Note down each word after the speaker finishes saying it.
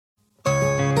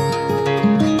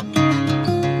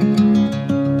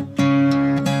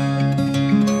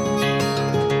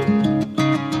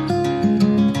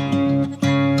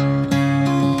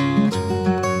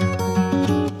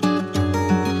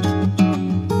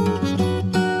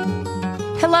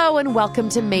Hello and welcome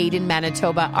to Made in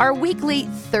Manitoba, our weekly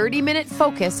 30-minute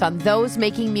focus on those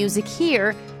making music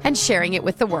here and sharing it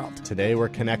with the world. Today we're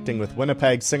connecting with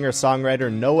Winnipeg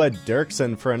singer-songwriter Noah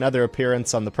Derksen for another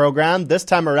appearance on the program, this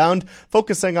time around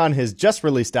focusing on his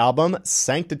just-released album,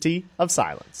 Sanctity of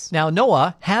Silence. Now,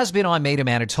 Noah has been on Made in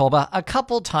Manitoba a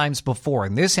couple times before,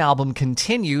 and this album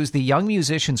continues the young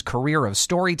musician's career of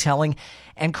storytelling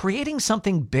and creating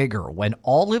something bigger when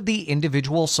all of the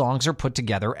individual songs are put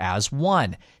together as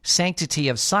one. Sanctity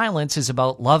of Silence is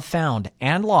about love found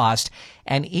and lost,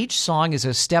 and each song is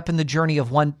a step in the journey of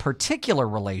one particular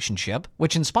relationship,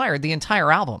 which inspired the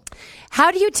entire album.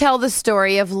 How do you tell the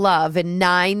story of love in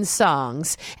 9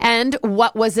 songs? And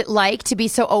what was it like to be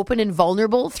so open and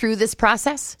vulnerable through this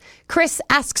process? Chris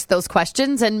asks those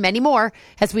questions and many more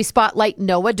as we spotlight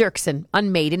Noah Derksen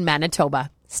on Made in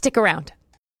Manitoba. Stick around.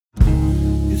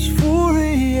 It's 4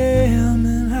 a.m.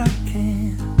 and I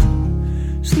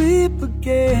can't sleep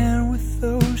again with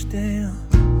those damn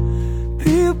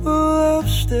people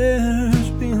upstairs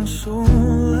being so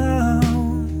loud.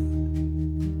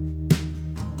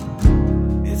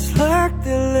 It's like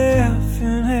they're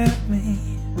laughing at me,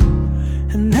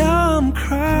 and now I'm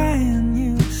crying,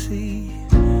 you see.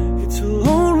 It's a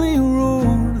lonely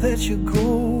road that you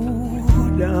go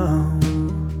down.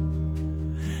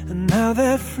 And now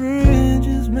that fridge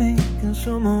is making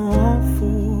some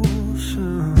awful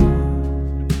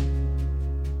sound.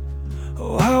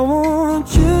 Oh, I want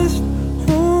just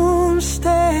one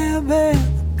stab at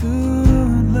the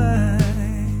good life,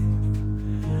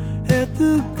 at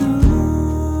the good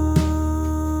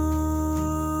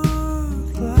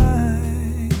life.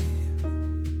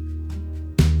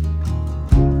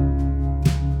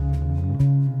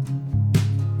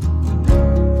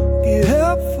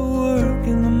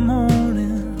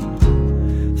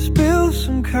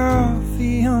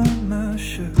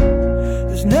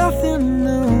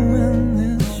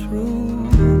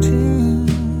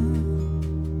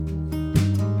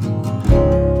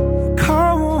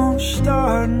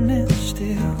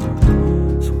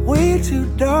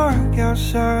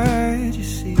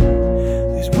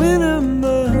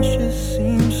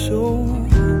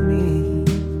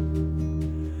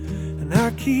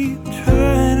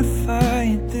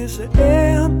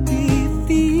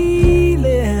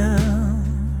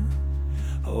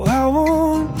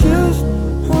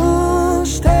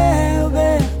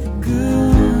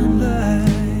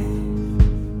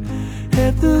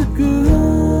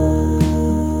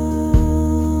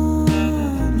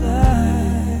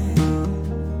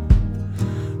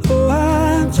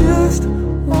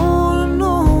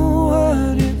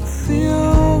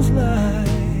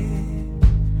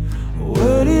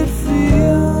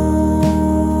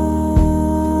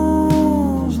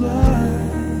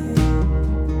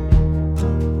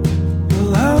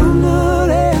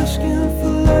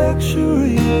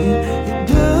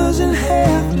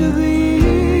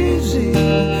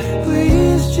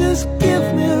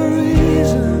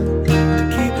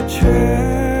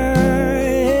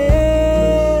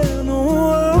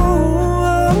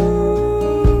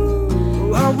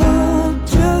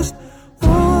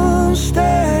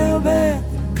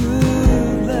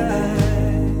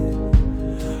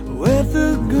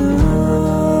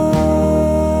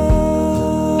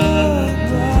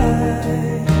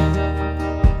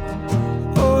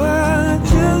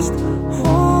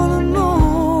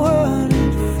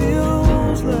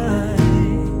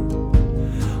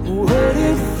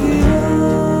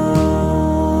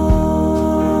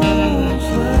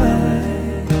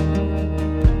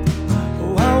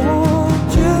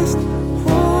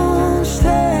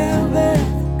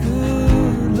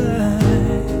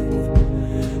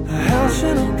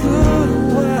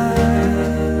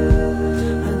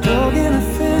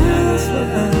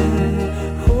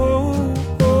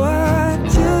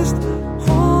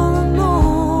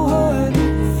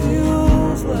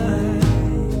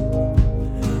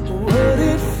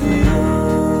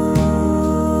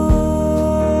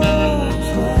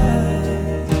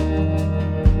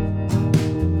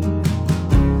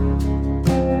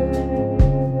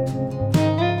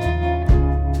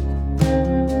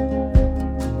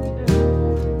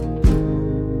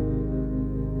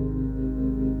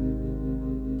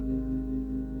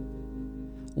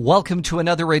 Welcome to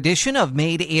another edition of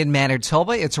Made in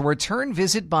Manitoba. It's a return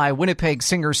visit by Winnipeg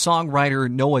singer-songwriter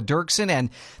Noah Derksen, and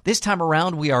this time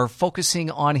around we are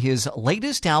focusing on his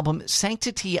latest album,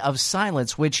 Sanctity of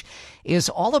Silence, which is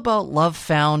all about love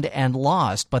found and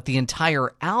lost, but the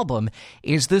entire album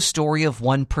is the story of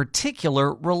one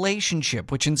particular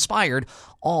relationship, which inspired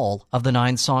all of the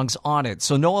 9 songs on it.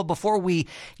 So Noah, before we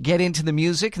get into the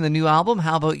music and the new album,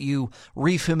 how about you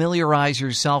refamiliarize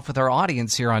yourself with our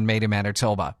audience here on Made in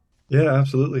Manitoba? Yeah,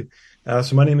 absolutely.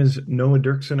 So my name is Noah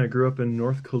Derksen. I grew up in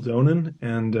North Kildonan,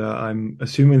 and I'm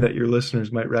assuming that your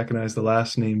listeners might recognize the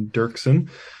last name Derksen.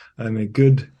 I'm a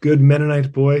good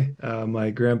Mennonite boy. My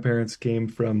grandparents came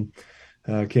from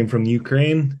the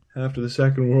Ukraine after the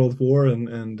Second World War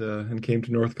and came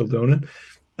to North Kildonan.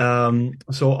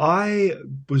 So I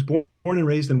was born and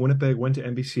raised in Winnipeg, went to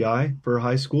MBCI for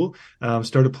high school,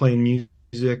 started playing music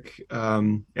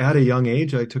at a young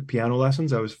age. I took piano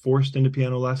lessons. I was forced into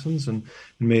piano lessons and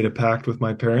made a pact with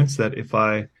my parents that if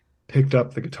I picked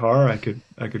up the guitar, I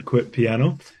could quit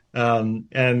piano. And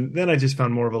then I just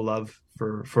found more of a love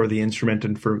for the instrument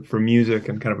and for music,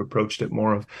 and kind of approached it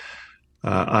more of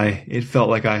it felt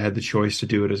like I had the choice to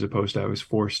do it as opposed to I was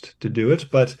forced to do it.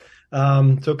 But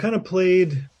so kind of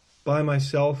played by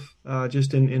myself,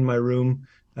 just in my room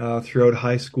throughout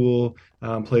high school.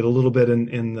 Played a little bit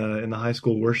in the high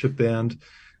school worship band,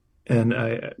 and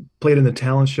I played in the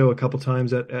talent show a couple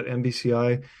times at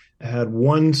MBCI. I had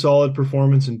one solid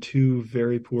performance and 2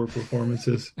 very poor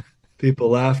performances. People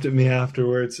laughed at me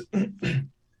afterwards,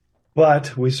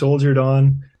 but we soldiered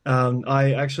on.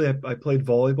 I played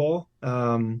volleyball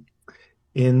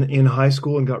in high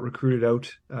school and got recruited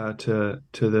out to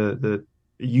the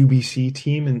UBC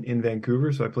team in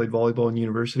Vancouver. So I played volleyball in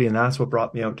university, and that's what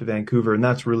brought me out to Vancouver. And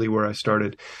that's really where I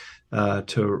started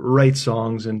to write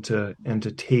songs and to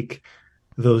take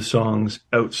those songs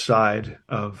outside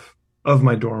of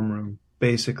my dorm room,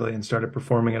 basically, and started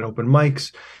performing at open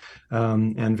mics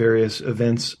and various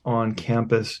events on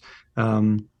campus.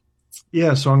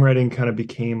 Songwriting kind of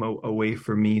became a way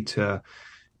for me to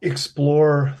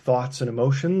explore thoughts and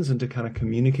emotions and to kind of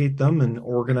communicate them and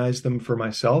organize them for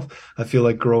myself. I feel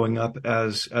like growing up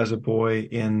as a boy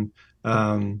in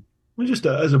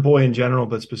as a boy in general,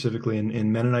 but specifically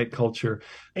in Mennonite culture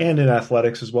and in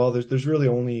athletics as well, there's really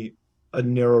only a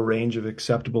narrow range of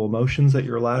acceptable emotions that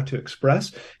you're allowed to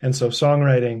express. And so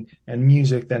songwriting and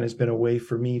music then has been a way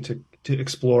for me to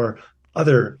explore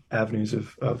other avenues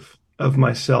of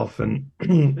myself and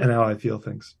how I feel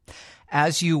things.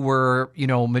 As you were,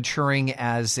 maturing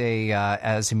as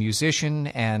a musician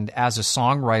and as a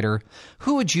songwriter,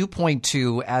 who would you point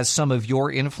to as some of your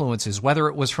influences, whether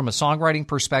it was from a songwriting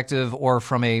perspective or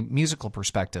from a musical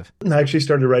perspective? I actually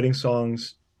started writing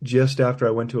songs just after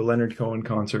I went to a Leonard Cohen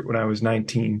concert when I was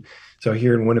 19. So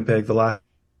here in Winnipeg, the last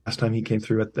time he came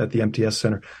through at the MTS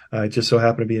Center, I just so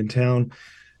happened to be in town.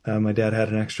 My dad had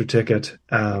an extra ticket.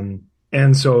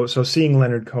 And so seeing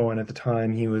Leonard Cohen at the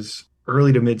time, he was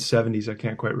early to mid 70s. I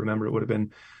can't quite remember. It would have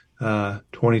been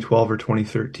 2012 or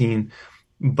 2013.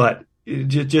 But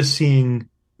just seeing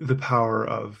the power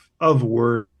of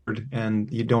word, and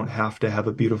you don't have to have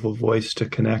a beautiful voice to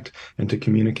connect and to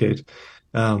communicate.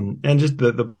 And just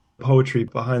the poetry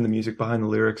behind the music, behind the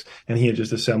lyrics. And he had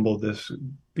just assembled this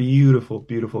beautiful,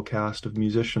 beautiful cast of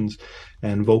musicians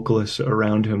and vocalists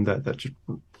around him that just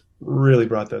really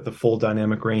brought the full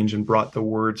dynamic range and brought the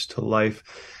words to life.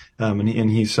 And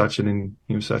he was such an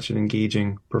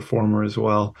engaging performer as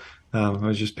well. I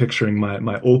was just picturing my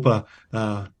Opa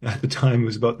at the time, who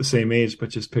was about the same age, but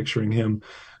just picturing him,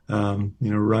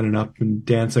 running up and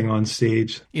dancing on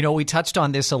stage. We touched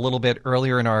on this a little bit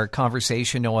earlier in our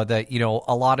conversation, Noah, that,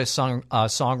 a lot of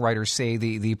songwriters say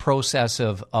the process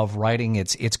of writing,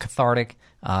 it's cathartic.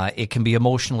 It can be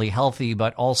emotionally healthy,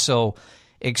 but also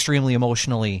extremely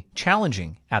emotionally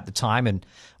challenging at the time. And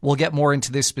we'll get more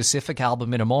into this specific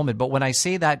album in a moment. But when I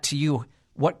say that to you,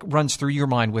 what runs through your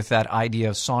mind with that idea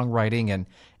of songwriting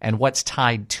and what's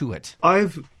tied to it?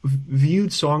 I've viewed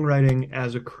songwriting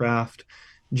as a craft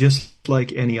just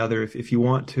like any other. If you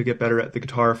want to get better at the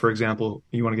guitar, for example,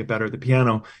 you want to get better at the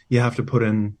piano, you have to put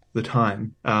in the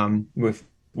time.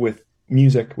 With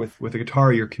music, with a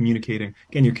guitar, you're communicating.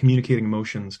 Again, you're communicating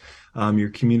emotions. You're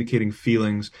communicating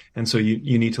feelings. And so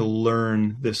you need to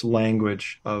learn this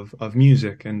language of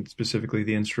music, and specifically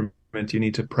the instrument. You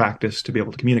need to practice to be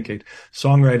able to communicate.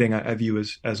 Songwriting, I view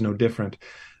as no different.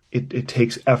 It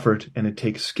takes effort and it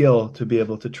takes skill to be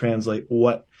able to translate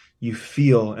what you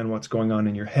feel and what's going on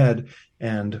in your head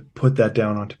and put that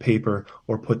down onto paper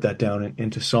or put that down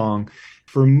into song.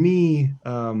 For me,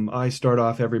 I start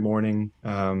off every morning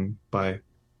by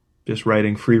just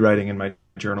writing, free writing in my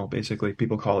journal. Basically,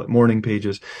 people call it morning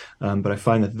pages, but I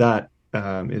find that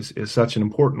is such an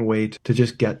important way to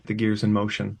just get the gears in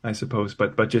motion, I suppose.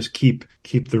 But just keep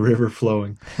the river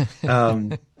flowing.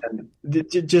 And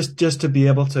just to be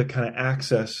able to kind of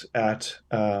access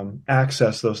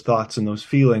those thoughts and those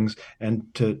feelings, and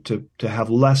to have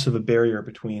less of a barrier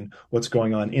between what's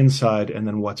going on inside and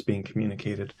then what's being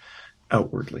communicated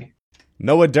outwardly.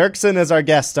 Noah Derksen is our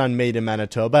guest on Made in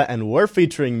Manitoba, and we're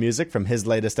featuring music from his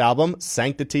latest album,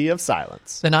 Sanctity of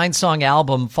Silence. The 9-song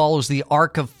album follows the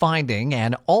arc of finding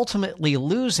and ultimately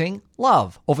losing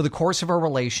love over the course of a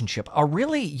relationship, a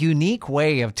really unique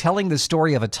way of telling the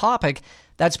story of a topic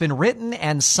that's been written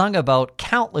and sung about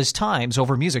countless times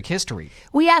over music history.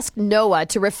 We asked Noah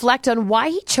to reflect on why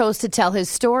he chose to tell his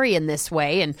story in this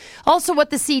way, and also what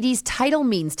the CD's title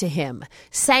means to him,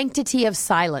 Sanctity of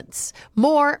Silence.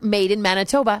 More Made in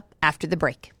Manitoba after the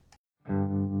break.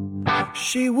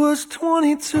 She was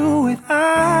 22 with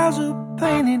eyes of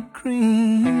painted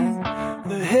green,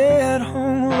 the head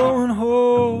hung low and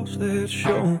holes that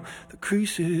show the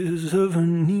creases of her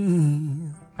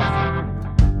knee.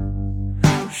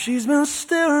 She's been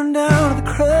staring down at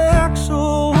the cracks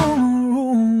on the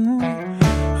room.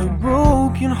 Her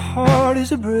broken heart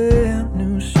is a brand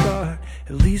new start,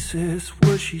 at least that's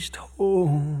what she's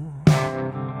told.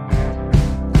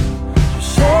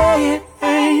 Just say it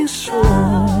ain't so.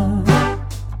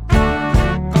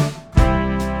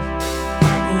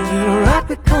 Then a rock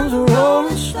becomes a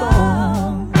rolling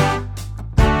stone.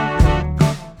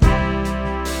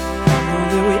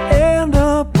 Then we end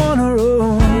up on our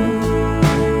own.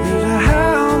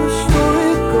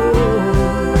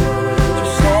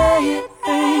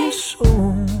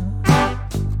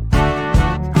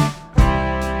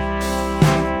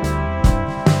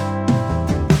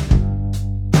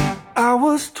 I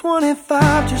was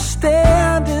 25, just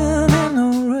standing in the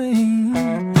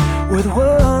rain, with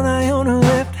one eye on her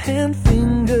left hand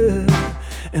finger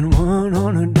and one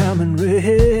on her diamond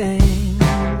ring.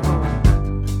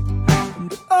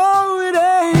 But oh, it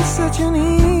ain't such an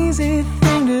easy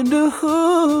thing to do,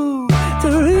 to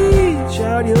reach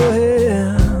out your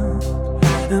hand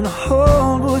and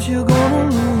hold what you're gonna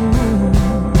lose.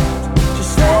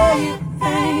 Just say it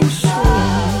ain't so.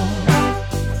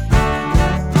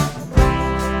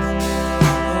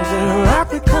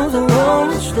 Becomes a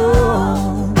rolling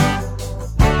stone.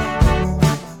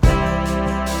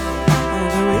 And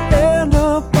then we end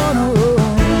up on our own.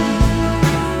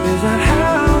 Is that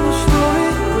how the story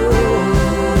goes?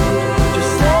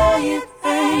 Just say it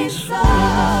ain't so.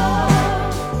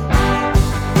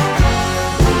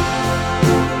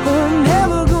 I'm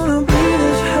never gonna be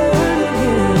this hurt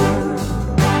again.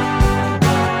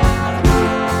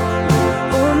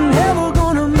 I'm never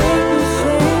gonna make the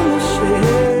same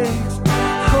mistakes.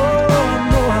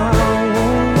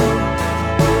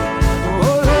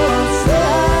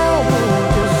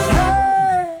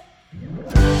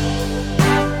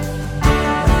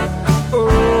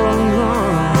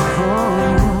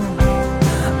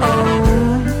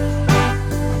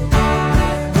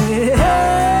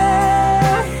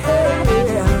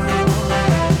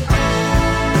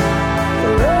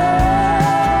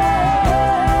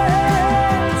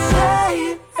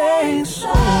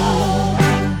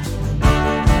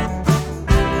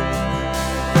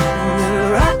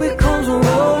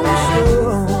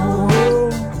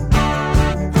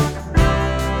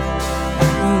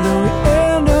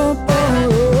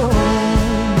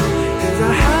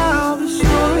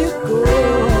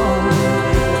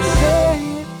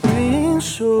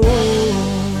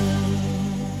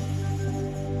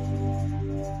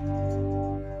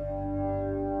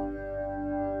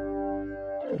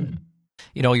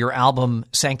 You know, your album,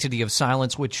 Sanctity of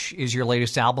Silence, which is your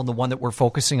latest album, the one that we're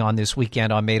focusing on this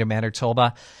weekend on Made in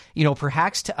Manitoba, you know,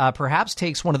 perhaps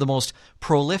takes one of the most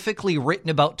prolifically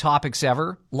written about topics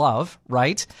ever, love,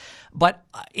 right? But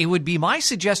it would be my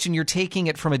suggestion you're taking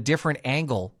it from a different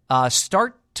angle,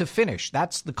 start to finish.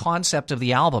 That's the concept of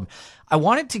the album. I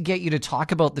wanted to get you to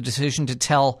talk about the decision to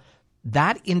tell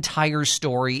that entire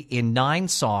story in 9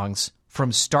 songs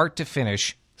from start to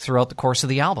finish throughout the course of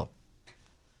the album.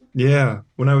 Yeah.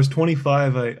 When I was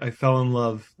 25, I fell in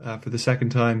love for the second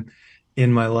time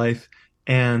in my life.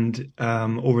 And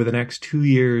over the next 2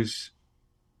 years,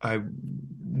 I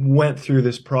went through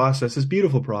this process, this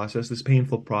beautiful process, this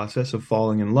painful process of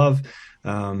falling in love,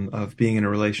 of being in a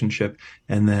relationship.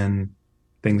 And then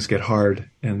things get hard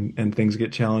and things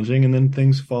get challenging, and then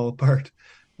things fall apart.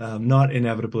 Not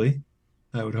inevitably,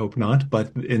 I would hope not,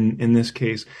 but in this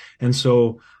case. And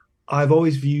so I've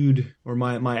always viewed, or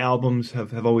my albums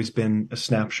have always been a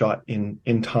snapshot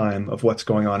in time of what's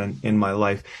going on in my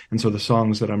life. And so the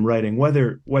songs that I'm writing,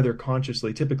 whether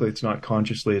consciously, typically it's not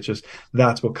consciously, it's just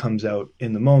that's what comes out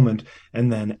in the moment.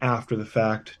 And then after the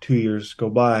fact, 2 years go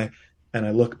by, and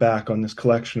I look back on this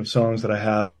collection of songs that I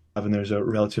have, and there's a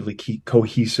relatively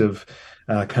cohesive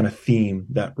kind of theme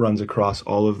that runs across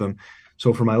all of them.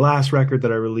 So for my last record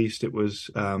that I released, it was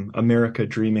America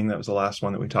Dreaming. That was the last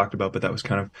one that we talked about, but that was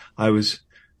kind of, I was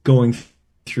going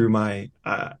through my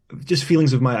just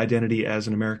feelings of my identity as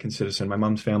an American citizen. My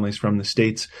mom's family's from the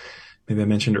States, maybe I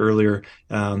mentioned earlier.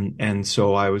 And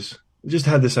so I just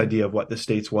had this idea of what the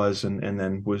States was, and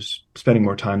then was spending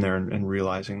more time there and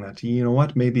realizing that, you know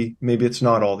what, maybe it's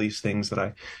not all these things that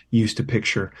I used to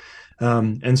picture.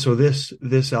 And so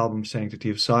this album,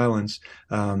 Sanctity of Silence,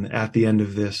 at the end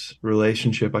of this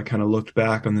relationship, I kind of looked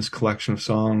back on this collection of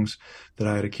songs that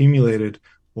I had accumulated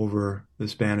over the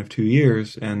span of 2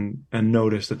 years, and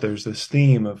noticed that there's this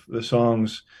theme of the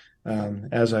songs,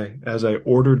 as I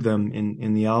ordered them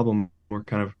in the album, were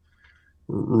kind of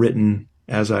written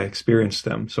as I experienced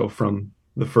them. So from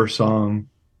the first song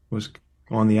was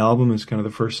on the album is kind of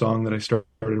the first song that I started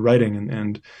writing,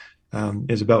 and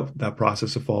is about that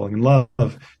process of falling in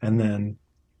love. And then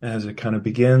as it kind of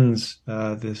begins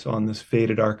this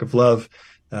faded arc of love,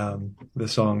 the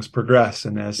songs progress,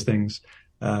 and as things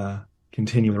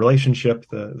continue in the relationship,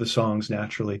 the songs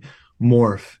naturally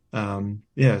morph,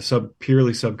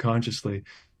 purely subconsciously.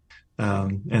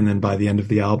 And then by the end of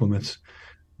the album, it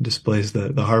displays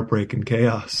the heartbreak and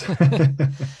chaos.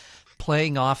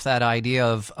 Playing off that idea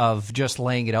of just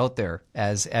laying it out there,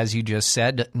 as you just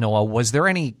said, Noah, was there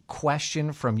any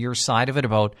question from your side of it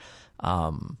about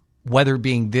whether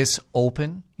being this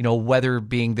open, whether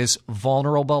being this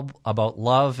vulnerable about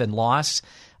love and loss,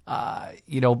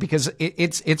 because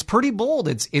it's pretty bold,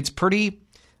 it's pretty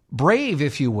brave,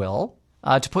 if you will,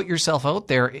 to put yourself out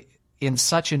there in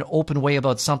such an open way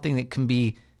about something that can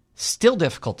be still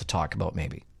difficult to talk about,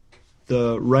 maybe.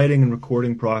 The writing and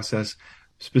recording process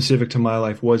specific to my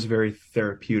life was very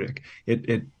therapeutic.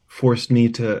 It forced me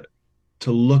to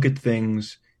look at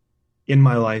things in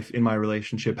my life, in my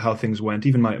relationship, how things went,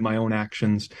 even my own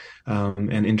actions,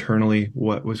 and internally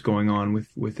what was going on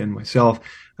within myself,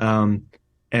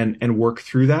 and work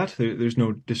through that. There's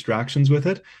no distractions with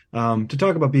it. To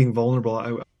talk about being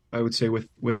vulnerable, I would say with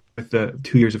the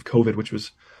 2 years of COVID, which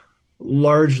was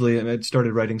largely, and I'd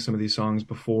started writing some of these songs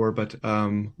before, but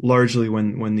largely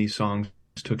when these songs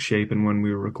took shape and when we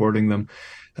were recording them.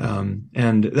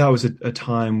 And that was a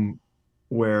time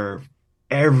where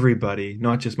everybody,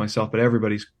 not just myself, but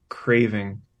everybody's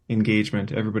craving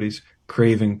engagement, everybody's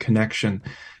craving connection.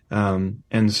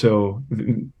 And so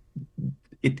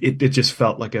it just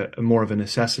felt like a more of a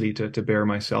necessity to bare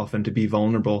myself and to be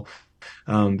vulnerable,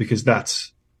 because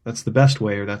that's the best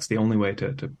way, or that's the only way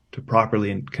to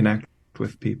properly connect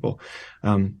with people.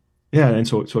 And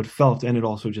so it felt, and it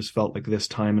also just felt like this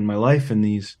time in my life, and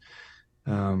these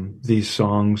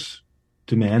songs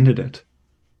demanded it.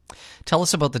 Tell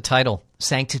us about the title,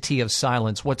 Sanctity of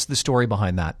Silence. What's the story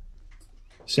behind that?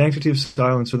 Sanctity of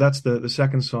Silence. So that's the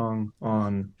second song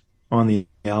on the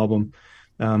album.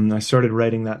 I started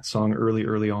writing that song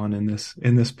early on in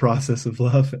this process of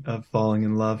love, of falling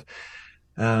in love.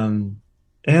 And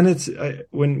it's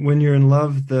when you're in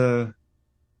love, there's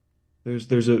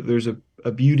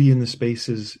a beauty in the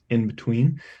spaces in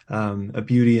between, a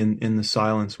beauty in the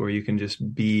silence where you can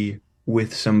just be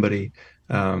with somebody,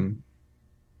 and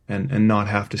not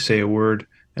have to say a word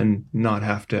and not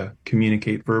have to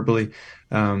communicate verbally,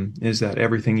 is that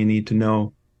everything you need to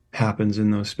know happens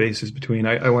in those spaces between.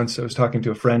 I was talking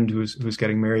to a friend who's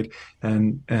getting married,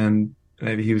 and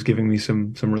maybe he was giving me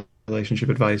some relationship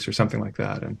advice or something like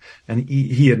that, and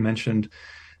he had mentioned,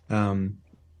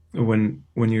 when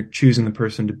you're choosing the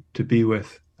person to be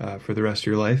with for the rest of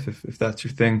your life, if that's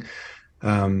your thing,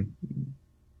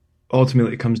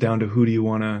 ultimately it comes down to who do you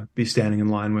want to be standing in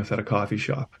line with at a coffee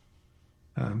shop?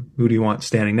 Who do you want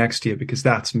standing next to you? Because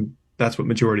that's what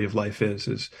majority of life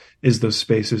is those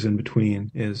spaces in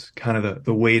between, is kind of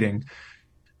the waiting,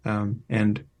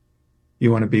 and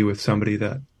you want to be with somebody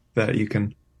that you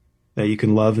can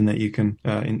love, and that you can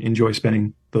enjoy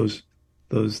spending those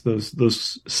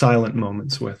silent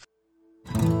moments with.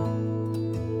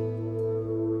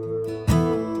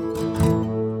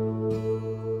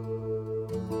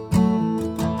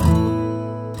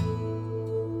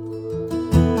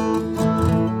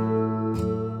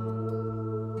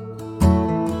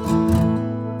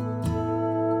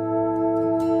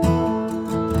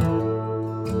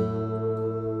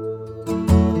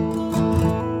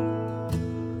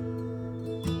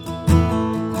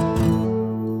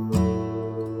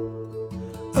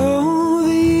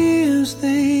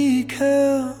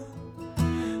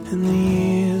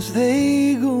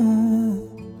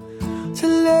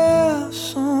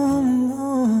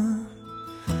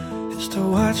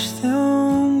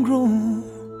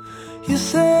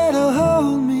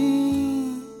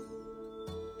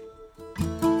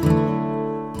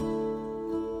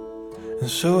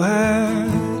 so I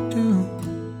do.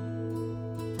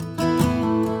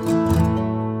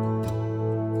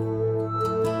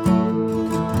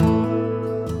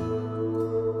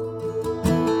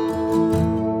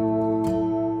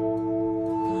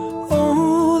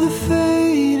 Oh, the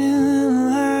fading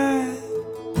light,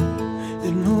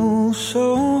 it moves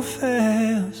so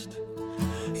fast.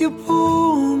 You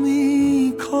pull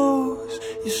me close,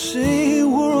 you say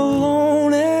we're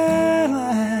alone at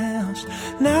last.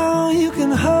 Now you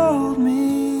can hold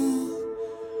me,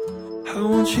 I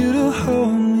want you to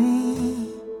hold me,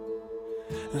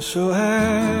 and so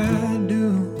I do.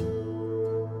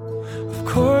 Of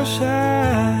course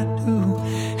I do.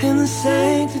 In the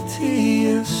sanctity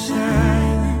of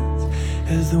silence,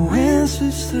 as the wind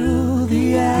sweeps through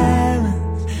the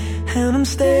islands, and I'm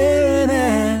staring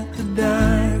at the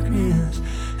darkness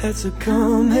that's a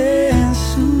coming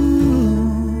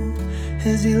soon.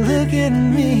 As you look at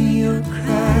me, you're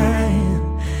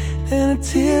crying, and a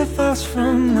tear falls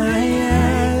from my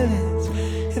eyelids.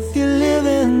 If you're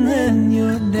living, then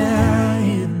you're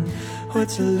dying.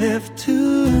 What's left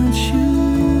to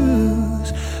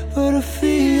choose but to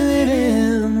feel it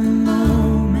in the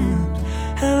moment?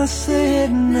 And I say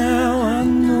it now, I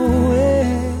know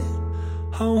it.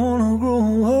 I wanna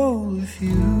grow old with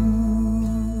you.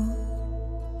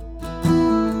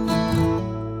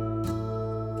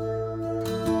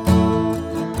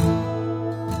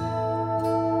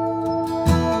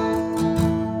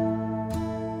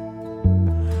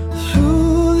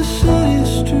 Through the city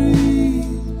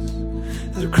streets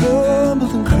that are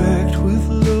crumbled and cracked with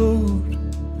load,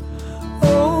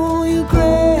 oh, you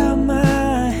grab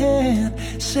my hand,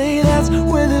 say that's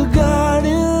where the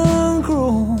garden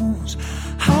grows.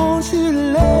 I want you to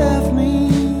love me,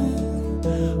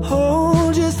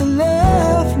 oh, just to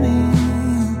love me,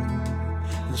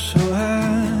 and so I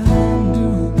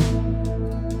do.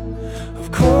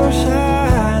 Of course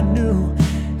I do.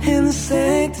 In the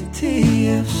sanctity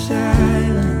of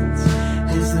silence,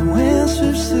 as the wind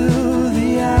sweeps through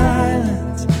the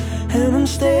islands, and I'm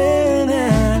staring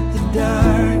at the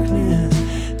darkness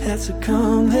that's a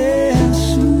coming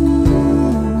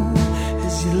soon.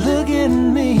 As you look at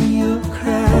me, you're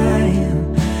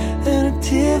crying, and a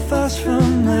tear falls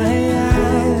from my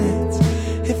eyelids.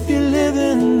 If you're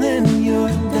living, then you're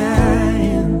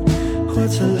dying.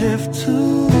 What's left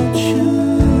to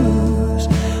choose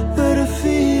but to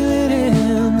feel it in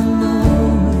the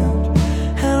moment?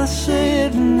 And I say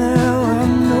it now, I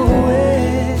know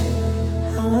it.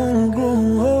 I wanna grow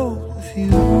old with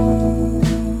you.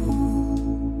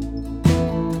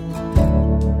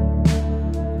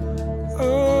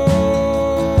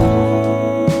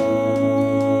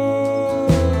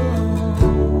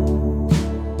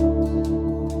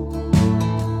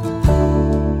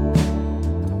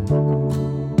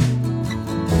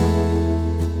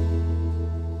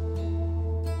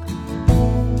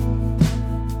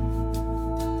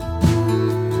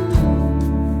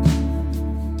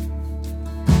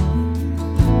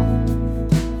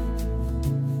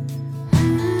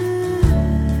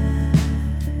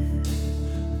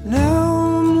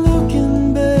 Now I'm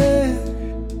looking back,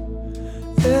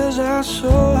 as I so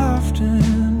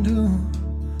often do,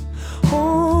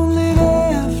 on late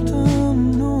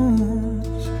afternoons,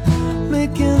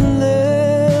 making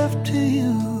love to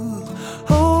you.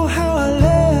 Oh, how I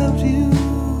loved you.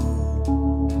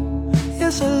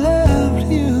 Yes, I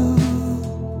loved you,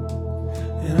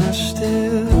 and I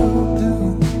still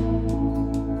do.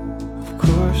 Of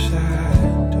course I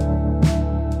do.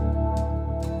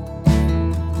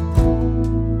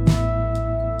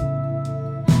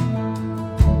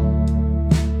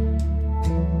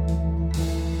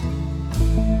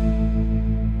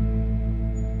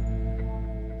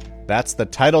 That's the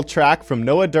title track from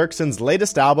Noah Derksen's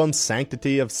latest album,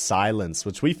 Sanctity of Silence,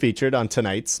 which we featured on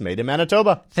tonight's Made in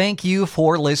Manitoba. Thank you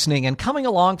for listening and coming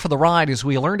along for the ride as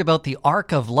we learned about the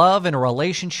arc of love in a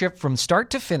relationship from start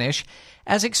to finish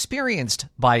as experienced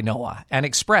by Noah and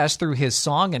expressed through his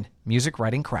song and music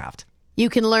writing craft. You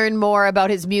can learn more about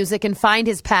his music and find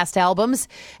his past albums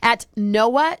at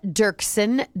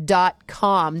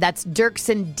noahderksen.com. That's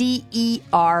Derksen,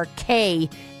 Derksen.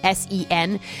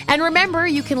 And remember,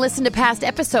 you can listen to past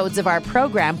episodes of our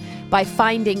program by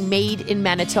finding Made in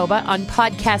Manitoba on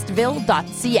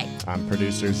podcastville.ca. I'm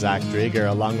producer Zach Drager,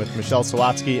 along with Michelle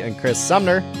Sawatsky and Chris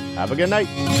Sumner. Have a good night.